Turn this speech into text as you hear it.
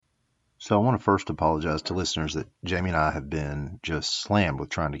So I want to first apologize to listeners that Jamie and I have been just slammed with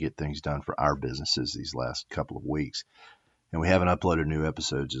trying to get things done for our businesses these last couple of weeks, and we haven't uploaded new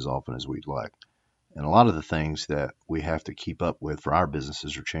episodes as often as we'd like. And a lot of the things that we have to keep up with for our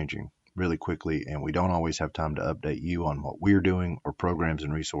businesses are changing really quickly, and we don't always have time to update you on what we're doing or programs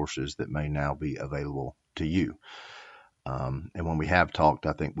and resources that may now be available to you. And when we have talked,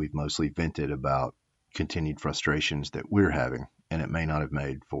 I think we've mostly vented about continued frustrations that we're having, and it may not have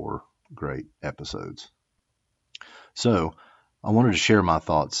made for great episodes. So I wanted to share my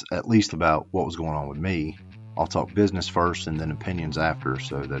thoughts, at least about what was going on with me. I'll talk business first and then opinions after,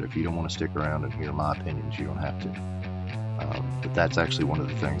 so that if you don't want to stick around and hear my opinions, you don't have to. But that's actually one of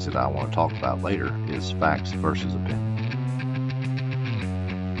the things that I want to talk about later is facts versus opinion.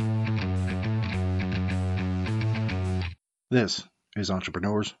 This is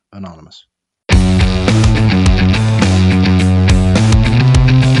Entrepreneurs Anonymous.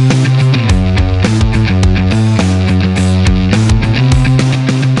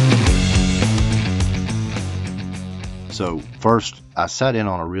 So first, I sat in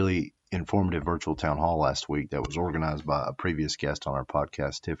on a really informative virtual town hall last week that was organized by a previous guest on our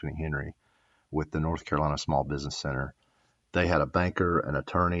podcast, Tiffany Henry, with the North Carolina Small Business Center. They had a banker, an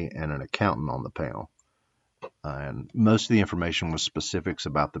attorney, and an accountant on the panel. And most of the information was specifics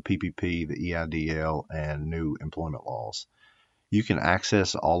about the PPP, the EIDL, and new employment laws. You can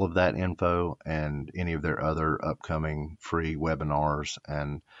access all of that info and any of their other upcoming free webinars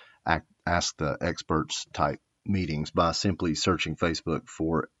and ask the experts type meetings by simply searching Facebook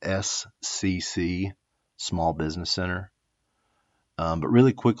for SCC Small Business Center. But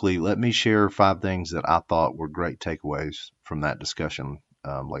really quickly, let me share 5 things that I thought were great takeaways from that discussion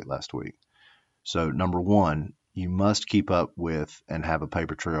late last week. So number 1, you must keep up with and have a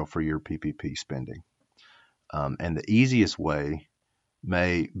paper trail for your PPP spending. And the easiest way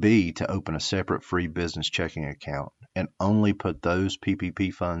may be to open a separate free business checking account and only put those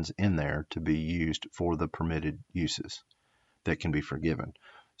PPP funds in there to be used for the permitted uses that can be forgiven.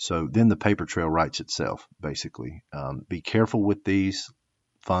 So then the paper trail writes itself, basically. Be careful with these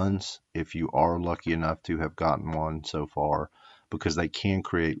funds if you are lucky enough to have gotten one so far, because they can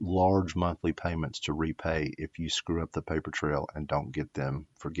create large monthly payments to repay if you screw up the paper trail and don't get them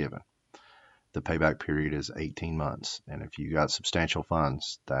forgiven. The payback period is 18 months. And if you got substantial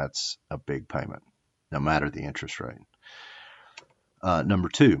funds, that's a big payment, no matter the interest rate. Number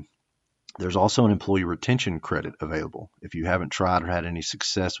 2, there's also an employee retention credit available. If you haven't tried or had any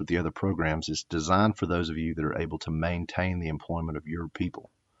success with the other programs, it's designed for those of you that are able to maintain the employment of your people.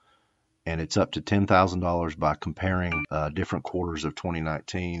 And it's up to $10,000 by comparing different quarters of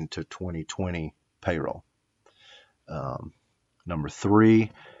 2019 to 2020 payroll. Number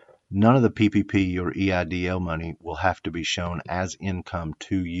 3, none of the PPP or EIDL money will have to be shown as income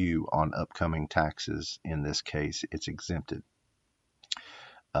to you on upcoming taxes. In this case, it's exempted.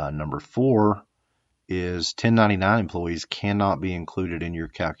 Number 4 is 1099 employees cannot be included in your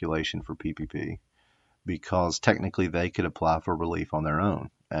calculation for PPP because technically they could apply for relief on their own,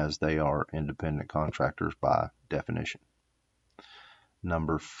 as they are independent contractors by definition.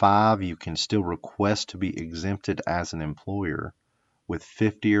 Number 5, you can still request to be exempted as an employer with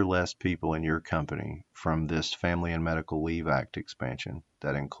 50 or less people in your company from this Family and Medical Leave Act expansion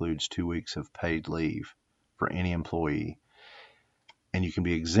that includes 2 weeks of paid leave for any employee. And you can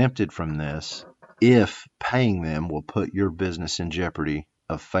be exempted from this if paying them will put your business in jeopardy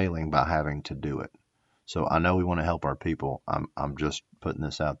of failing by having to do it. So I know we want to help our people. I'm just putting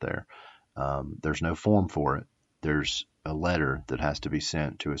this out there. There's no form for it. There's a letter that has to be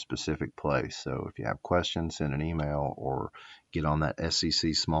sent to a specific place. So if you have questions, send an email or get on that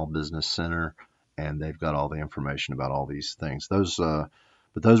SCC Small Business Center, and they've got all the information about all these things.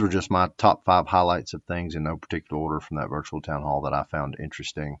 But those were just my top 5 highlights of things in no particular order from that virtual town hall that I found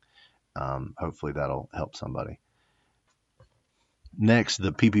interesting. Hopefully that'll help somebody. Next,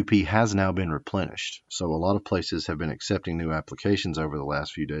 the PPP has now been replenished. So a lot of places have been accepting new applications over the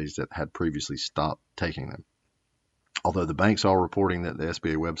last few days that had previously stopped taking them. Although the banks are reporting that the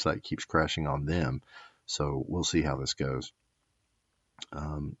SBA website keeps crashing on them. So we'll see how this goes.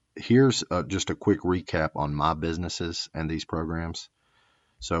 Here's just a quick recap on my businesses and these programs.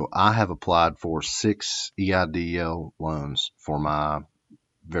 So I have applied for 6 EIDL loans for my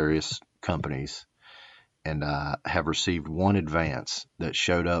various companies, and I have received 1 advance that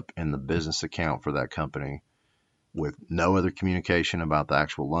showed up in the business account for that company with no other communication about the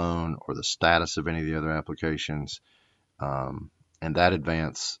actual loan or the status of any of the other applications. And that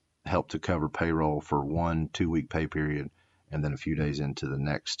advance helped to cover payroll for 1 2-week pay period and then a few days into the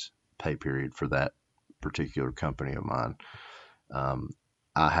next pay period for that particular company of mine.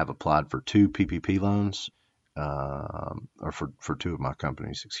 I have applied for 2 PPP loans, or for 2 of my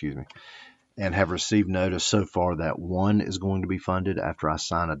companies, excuse me, and have received notice so far that one is going to be funded after I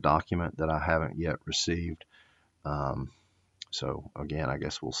sign a document that I haven't yet received. Um, so again, I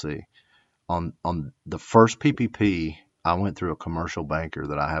guess we'll see. On the first PPP, I went through a commercial banker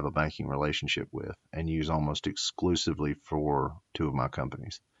that I have a banking relationship with and use almost exclusively for 2 of my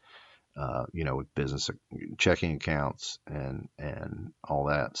companies. With business checking accounts and all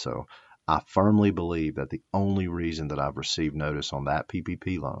that. So I firmly believe that the only reason that I've received notice on that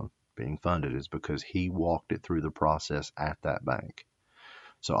PPP loan being funded is because he walked it through the process at that bank.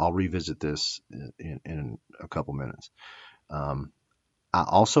 So I'll revisit this in a couple minutes. Um, I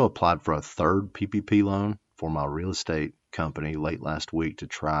also applied for a third PPP loan for my real estate company late last week to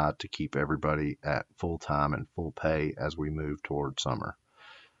try to keep everybody at full time and full pay as we move toward summer.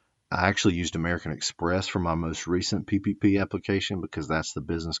 I actually used American Express for my most recent PPP application because that's the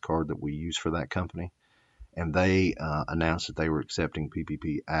business card that we use for that company. And they announced that they were accepting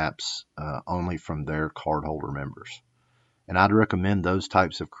PPP apps only from their cardholder members. And I'd recommend those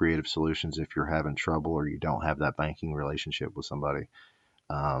types of creative solutions if you're having trouble or you don't have that banking relationship with somebody.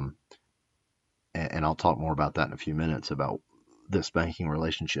 Um, and I'll talk more about that in a few minutes about this banking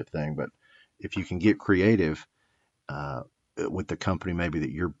relationship thing. But if you can get creative, uh, with the company maybe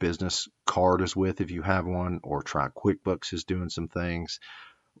that your business card is with, if you have one, or try QuickBooks is doing some things,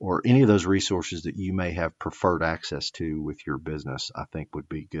 or any of those resources that you may have preferred access to with your business, I think would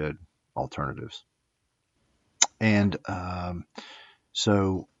be good alternatives. And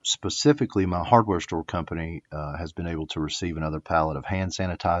so specifically, my hardware store company has been able to receive another pallet of hand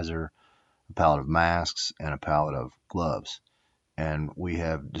sanitizer, a pallet of masks, and a pallet of gloves. And we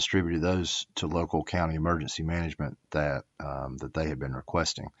have distributed those to local county emergency management that they had been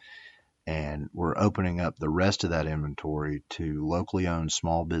requesting. And we're opening up the rest of that inventory to locally owned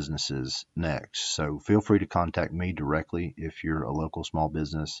small businesses next. So feel free to contact me directly if you're a local small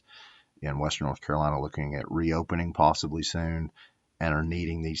business in Western North Carolina looking at reopening possibly soon and are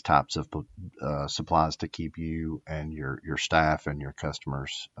needing these types of supplies to keep you and your staff and your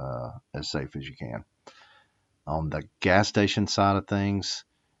customers as safe as you can. On the gas station side of things,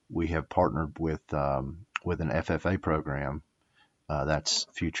 we have partnered with an FFA program. That's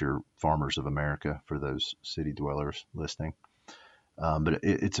Future Farmers of America for those city dwellers listening. But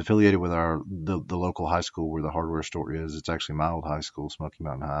it's affiliated with the local high school where the hardware store is. It's actually my old high school, Smoky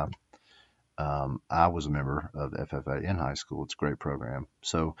Mountain High. I was a member of FFA in high school. It's a great program.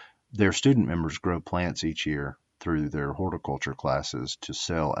 So their student members grow plants each year through their horticulture classes to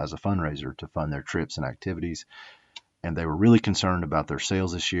sell as a fundraiser to fund their trips and activities. And they were really concerned about their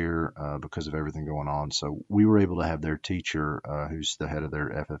sales this year because of everything going on. So we were able to have their teacher, who's the head of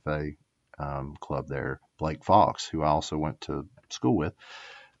their FFA club there, Blake Fox, who I also went to school with,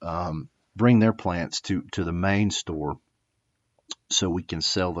 bring their plants to the main store so we can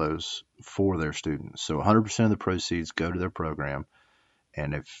sell those for their students. So 100% of the proceeds go to their program.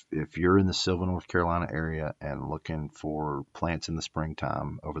 And if you're in the Sylva, North Carolina area and looking for plants in the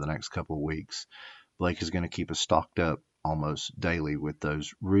springtime over the next couple of weeks, Blake is going to keep us stocked up almost daily with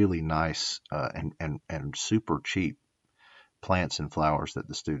those really nice and super cheap plants and flowers that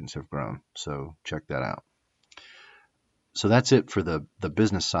the students have grown. So check that out. So that's it for the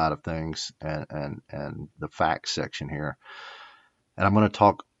business side of things and the facts section here. And I'm going to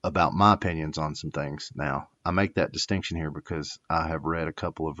talk about my opinions on some things now. I make that distinction here because I have read a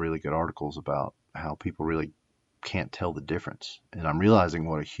couple of really good articles about how people really can't tell the difference. And I'm realizing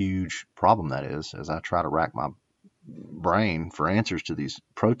what a huge problem that is as I try to rack my brain for answers to these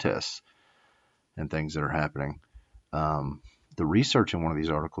protests and things that are happening. The research in one of these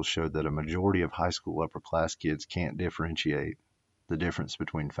articles showed that a majority of high school upper class kids can't differentiate the difference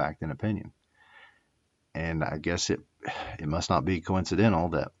between fact and opinion. And I guess it must not be coincidental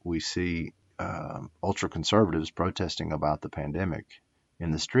that we see ultra conservatives protesting about the pandemic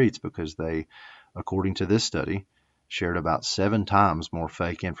in the streets because they, according to this study, shared about 7 times more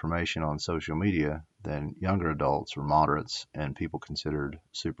fake information on social media than younger adults or moderates and people considered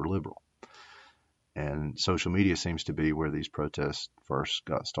super liberal. And social media seems to be where these protests first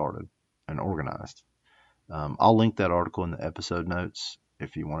got started and organized. I'll link that article in the episode notes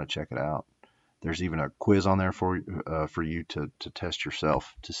if you want to check it out. There's even a quiz on there for you to test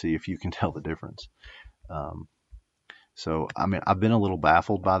yourself to see if you can tell the difference. So, I mean, I've been a little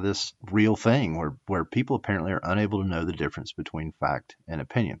baffled by this real thing where people apparently are unable to know the difference between fact and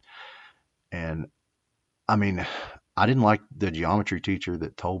opinion. And I mean, I didn't like the geometry teacher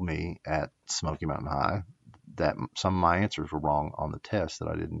that told me at Smoky Mountain High that some of my answers were wrong on the test that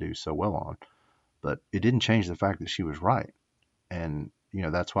I didn't do so well on. But it didn't change the fact that she was right. And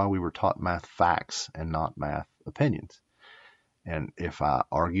that's why we were taught math facts and not math opinions. And if I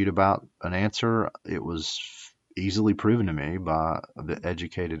argued about an answer, it was easily proven to me by the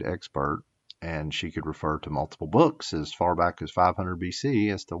educated expert, and she could refer to multiple books as far back as 500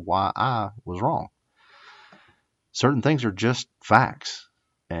 BC as to why I was wrong. Certain things are just facts,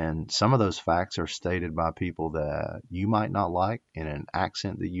 and some of those facts are stated by people that you might not like, in an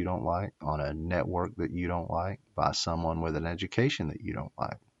accent that you don't like, on a network that you don't like, by someone with an education that you don't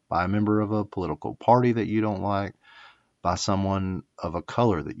like, by a member of a political party that you don't like, by someone of a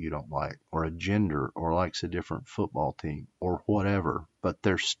color that you don't like, or a gender, or likes a different football team, or whatever, but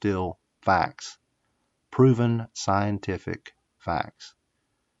they're still facts. Proven scientific facts.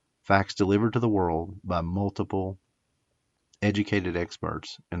 Facts delivered to the world by multiple educated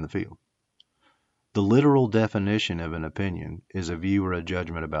experts in the field. The literal definition of an opinion is a view or a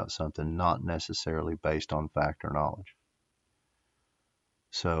judgment about something, not necessarily based on fact or knowledge.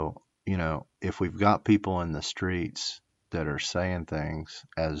 So, if we've got people in the streets that are saying things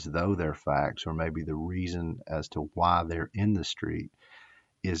as though they're facts, or maybe the reason as to why they're in the street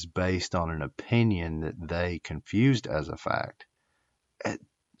is based on an opinion that they confused as a fact,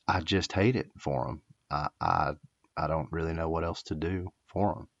 I just hate it for them. I don't really know what else to do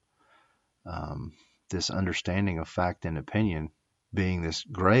for them. This understanding of fact and opinion being this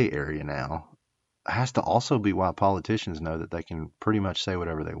gray area now has to also be why politicians know that they can pretty much say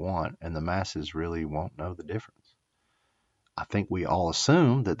whatever they want, and the masses really won't know the difference. I think we all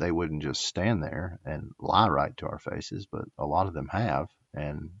assume that they wouldn't just stand there and lie right to our faces, but a lot of them have,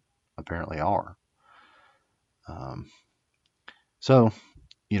 and apparently are. So,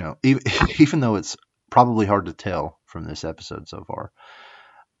 even though it's probably hard to tell from this episode so far,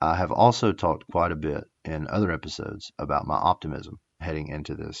 I have also talked quite a bit in other episodes about my optimism heading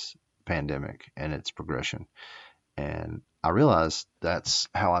into this pandemic and its progression. And I realize that's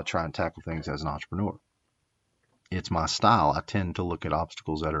how I try and tackle things as an entrepreneur. It's my style. I tend to look at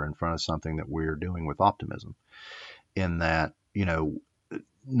obstacles that are in front of something that we're doing with optimism, in that,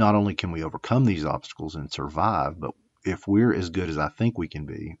 not only can we overcome these obstacles and survive, but if we're as good as I think we can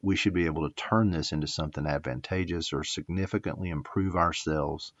be, we should be able to turn this into something advantageous or significantly improve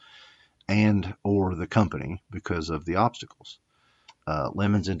ourselves and or the company because of the obstacles.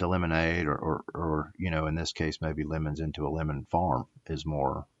 Lemons into lemonade, or in this case, maybe lemons into a lemon farm is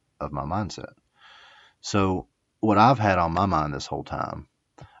more of my mindset. So what I've had on my mind this whole time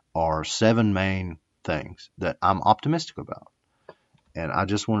are 7 main things that I'm optimistic about. And I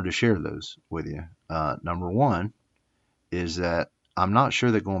just wanted to share those with you. Number 1 is that I'm not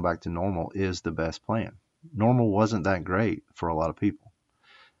sure that going back to normal is the best plan. Normal wasn't that great for a lot of people.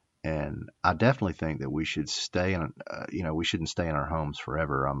 And I definitely think that we should stay in, we shouldn't stay in our homes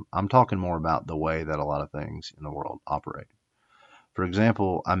forever. I'm talking more about the way that a lot of things in the world operate. For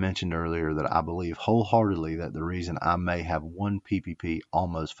example, I mentioned earlier that I believe wholeheartedly that the reason I may have one PPP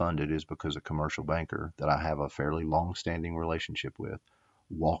almost funded is because a commercial banker that I have a fairly long-standing relationship with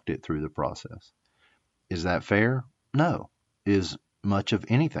walked it through the process. Is that fair? No. Is much of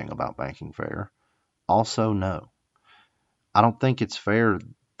anything about banking fair? Also, no. I don't think it's fair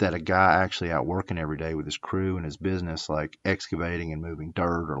that a guy actually out working every day with his crew and his business, like excavating and moving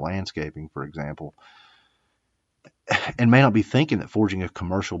dirt or landscaping, for example, and may not be thinking that forging a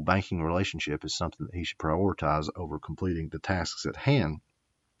commercial banking relationship is something that he should prioritize over completing the tasks at hand,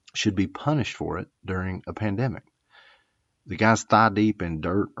 should be punished for it during a pandemic. The guy's thigh deep in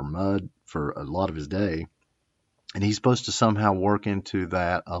dirt or mud for a lot of his day, and he's supposed to somehow work into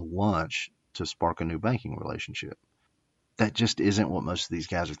that a lunch to spark a new banking relationship. That just isn't what most of these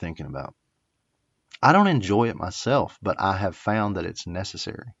guys are thinking about. I don't enjoy it myself, but I have found that it's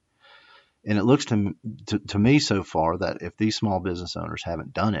necessary. And it looks to me so far that if these small business owners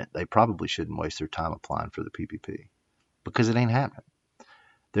haven't done it, they probably shouldn't waste their time applying for the PPP, because it ain't happening.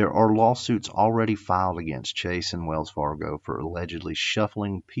 There are lawsuits already filed against Chase and Wells Fargo for allegedly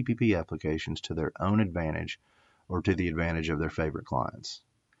shuffling PPP applications to their own advantage or to the advantage of their favorite clients.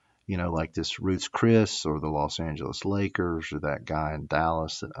 Like this Ruth's Chris or the Los Angeles Lakers, or that guy in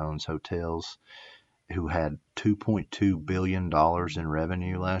Dallas that owns hotels who had $2.2 billion in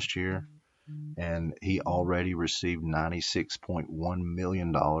revenue last year. And he already received $96.1 million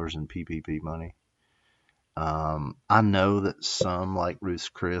in PPP money. I know that some, like Ruth's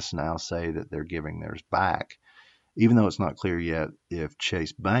Chris, now say that they're giving theirs back, even though it's not clear yet if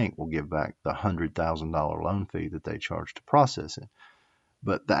Chase Bank will give back the $100,000 loan fee that they charged to process it.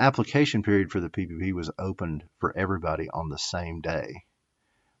 But the application period for the PPP was opened for everybody on the same day.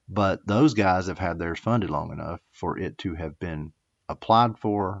 But those guys have had theirs funded long enough for it to have been applied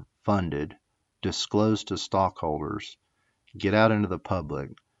for, funded, disclosed to stockholders, get out into the public,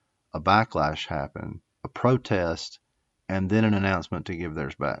 a backlash happen, a protest, and then an announcement to give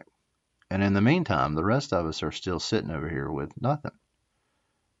theirs back. And in the meantime, the rest of us are still sitting over here with nothing.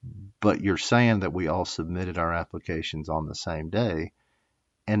 But you're saying that we all submitted our applications on the same day.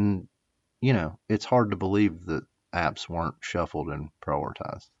 And, it's hard to believe that apps weren't shuffled and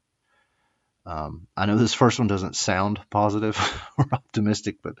prioritized. I know this first one doesn't sound positive or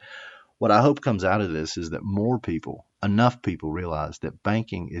optimistic, but what I hope comes out of this is that enough people realize that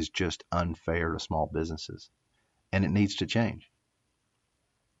banking is just unfair to small businesses and it needs to change.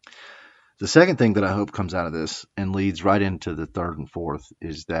 The second thing that I hope comes out of this and leads right into the third and fourth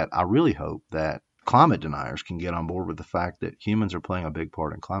is that I really hope that climate deniers can get on board with the fact that humans are playing a big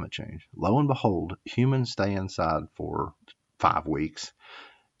part in climate change. Lo and behold, humans stay inside for 5 weeks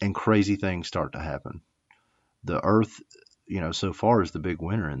and crazy things start to happen. The earth, so far is the big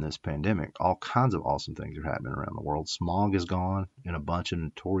winner in this pandemic. All kinds of awesome things are happening around the world. Smog is gone in a bunch of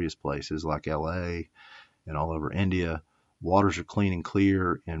notorious places like LA and all over India. Waters are clean and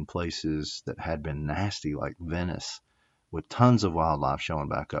clear in places that had been nasty like Venice, with tons of wildlife showing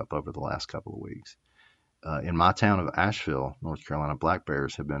back up over the last couple of weeks. In my town of Asheville, North Carolina, black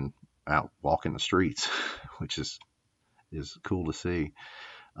bears have been out walking the streets, which is cool to see.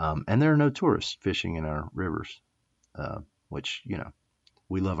 And there are no tourists fishing in our rivers, which,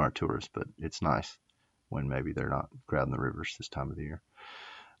 we love our tourists, but it's nice when maybe they're not crowding the rivers this time of the year.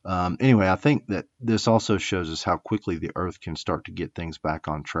 Anyway, I think that this also shows us how quickly the earth can start to get things back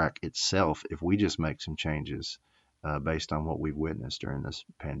on track itself if we just make some changes based on what we've witnessed during this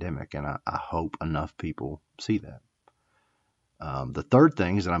pandemic. And I hope enough people see that. The third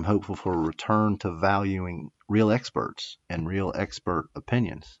thing is that I'm hopeful for a return to valuing real experts and real expert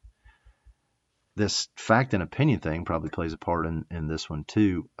opinions. This fact and opinion thing probably plays a part in this one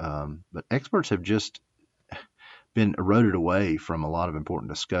too. But experts have just been eroded away from a lot of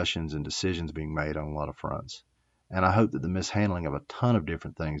important discussions and decisions being made on a lot of fronts. And I hope that the mishandling of a ton of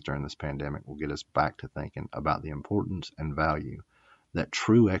different things during this pandemic will get us back to thinking about the importance and value that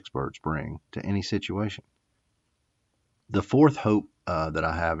true experts bring to any situation. The fourth hope that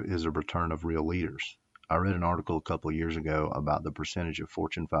I have is a return of real leaders. I read an article a couple of years ago about the percentage of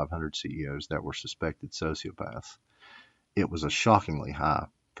Fortune 500 CEOs that were suspected sociopaths. It was a shockingly high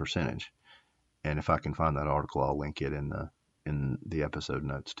percentage. And if I can find that article, I'll link it in the episode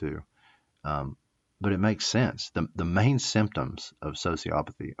notes too. But it makes sense. The main symptoms of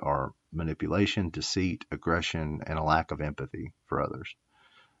sociopathy are manipulation, deceit, aggression, and a lack of empathy for others.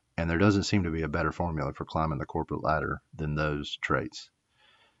 And there doesn't seem to be a better formula for climbing the corporate ladder than those traits.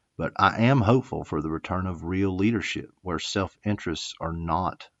 But I am hopeful for the return of real leadership where self-interests are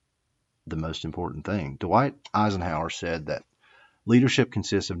not the most important thing. Dwight Eisenhower said that leadership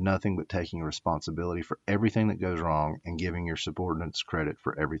consists of nothing but taking responsibility for everything that goes wrong and giving your subordinates credit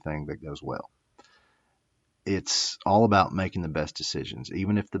for everything that goes well. It's all about making the best decisions,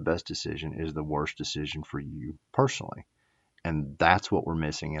 even if the best decision is the worst decision for you personally. And that's what we're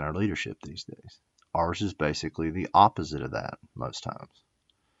missing in our leadership these days. Ours is basically the opposite of that most times.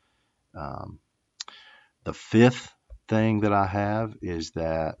 The fifth thing that I have is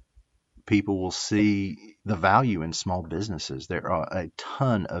that people will see the value in small businesses. There are a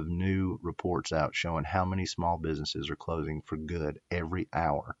ton of new reports out showing how many small businesses are closing for good every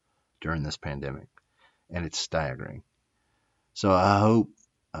hour during this pandemic, and it's staggering. So I hope,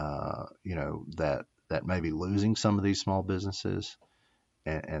 that maybe losing some of these small businesses,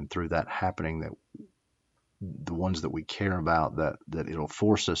 and through that happening, that the ones that we care about, that it'll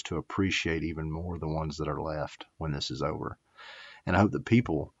force us to appreciate even more the ones that are left when this is over. And I hope that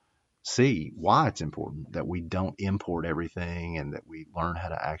people see why it's important that we don't import everything and that we learn how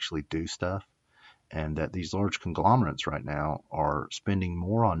to actually do stuff, and that these large conglomerates right now are spending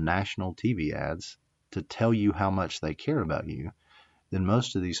more on national TV ads to tell you how much they care about you than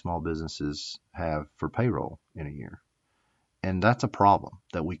most of these small businesses have for payroll in a year. And that's a problem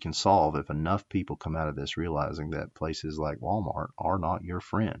that we can solve if enough people come out of this realizing that places like Walmart are not your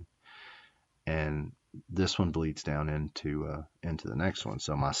friend. And this one bleeds down into the next one.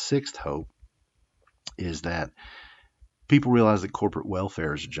 So my sixth hope is that people realize that corporate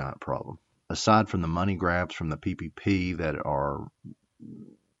welfare is a giant problem. Aside from the money grabs from the PPP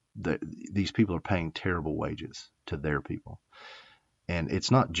these people are paying terrible wages to their people. And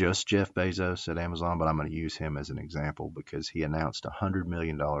it's not just Jeff Bezos at Amazon, but I'm going to use him as an example because he announced a $100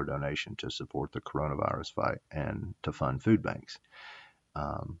 million donation to support the coronavirus fight and to fund food banks.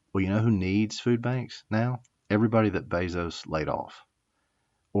 Well, you know who needs food banks now? Everybody that Bezos laid off,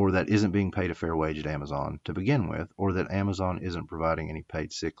 or that isn't being paid a fair wage at Amazon to begin with, or that Amazon isn't providing any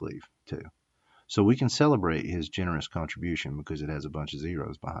paid sick leave to. So we can celebrate his generous contribution because it has a bunch of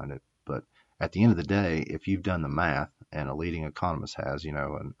zeros behind it. But at the end of the day, if you've done the math, and a leading economist has,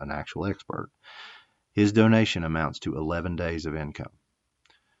 an actual expert, his donation amounts to 11 days of income.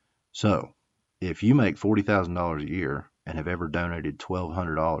 So if you make $40,000 a year and have ever donated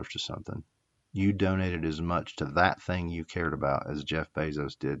 $1,200 to something, you donated as much to that thing you cared about as Jeff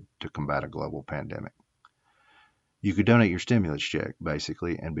Bezos did to combat a global pandemic. You could donate your stimulus check,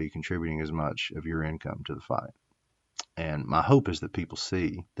 basically, and be contributing as much of your income to the fight. And my hope is that people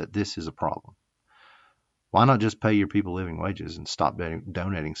see that this is a problem. Why not just pay your people living wages and stop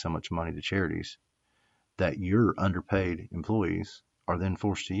donating so much money to charities that your underpaid employees are then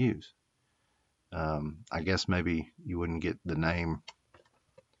forced to use? I guess maybe you wouldn't get the name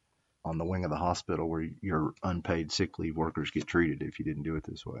on the wing of the hospital where your unpaid sick leave workers get treated if you didn't do it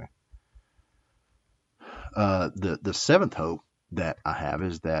this way. The seventh hope that I have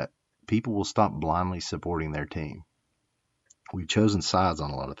is that people will stop blindly supporting their team. We've chosen sides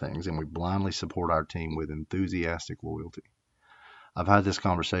on a lot of things, and we blindly support our team with enthusiastic loyalty. I've had this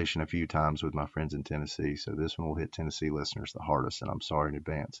conversation a few times with my friends in Tennessee, so this one will hit Tennessee listeners the hardest, and I'm sorry in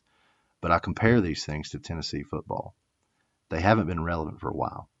advance. But I compare these things to Tennessee football. They haven't been relevant for a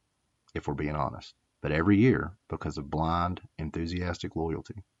while, if we're being honest. But every year, because of blind, enthusiastic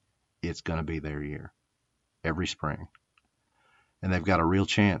loyalty, it's going to be their year. Every spring. And they've got a real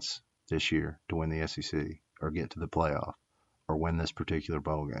chance this year to win the SEC or get to the playoff or win this particular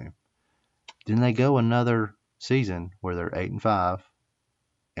bowl game. Then they go another season where they're 8-5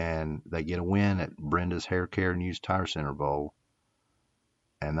 and they get a win at Brenda's Hair Care and Used Tire Center Bowl,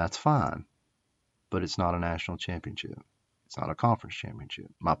 and that's fine. But it's not a national championship. It's not a conference championship.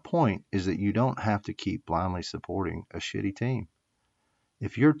 My point is that you don't have to keep blindly supporting a shitty team.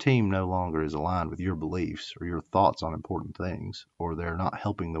 If your team no longer is aligned with your beliefs or your thoughts on important things, or they're not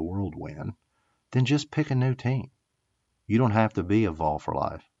helping the world win, then just pick a new team. You don't have to be a Vol for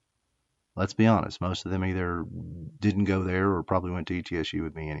life. Let's be honest, most of them either didn't go there or probably went to ETSU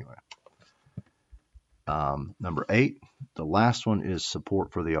with me anyway. Number 8, the last one is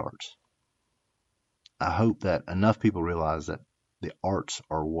support for the arts. I hope that enough people realize that the arts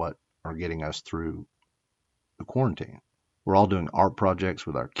are what are getting us through the quarantine. We're all doing art projects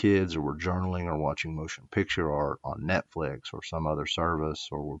with our kids, or we're journaling or watching motion picture art on Netflix or some other service,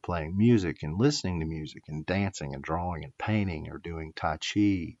 or we're playing music and listening to music and dancing and drawing and painting, or doing Tai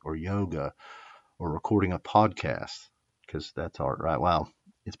Chi or yoga, or recording a podcast, because that's art, right? Well,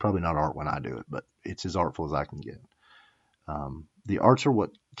 it's probably not art when I do it, but it's as artful as I can get. The arts are what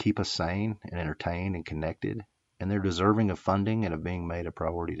keep us sane and entertained and connected, and they're deserving of funding and of being made a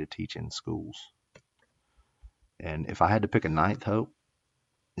priority to teach in schools. And if I had to pick a 9th hope,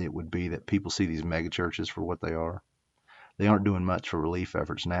 it would be that people see these mega churches for what they are. They aren't doing much for relief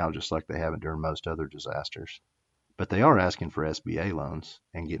efforts now, just like they haven't during most other disasters. But they are asking for SBA loans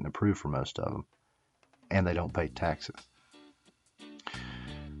and getting approved for most of them. And they don't pay taxes.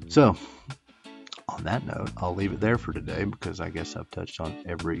 So, on that note, I'll leave it there for today because I guess I've touched on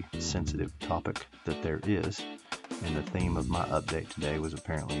every sensitive topic that there is. And the theme of my update today was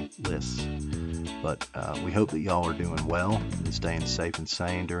apparently lists. But we hope that y'all are doing well and staying safe and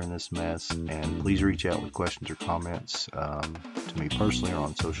sane during this mess. And please reach out with questions or comments to me personally or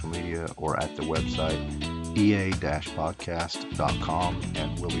on social media or at the website ea-podcast.com.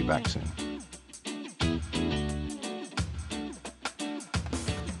 And we'll be back soon.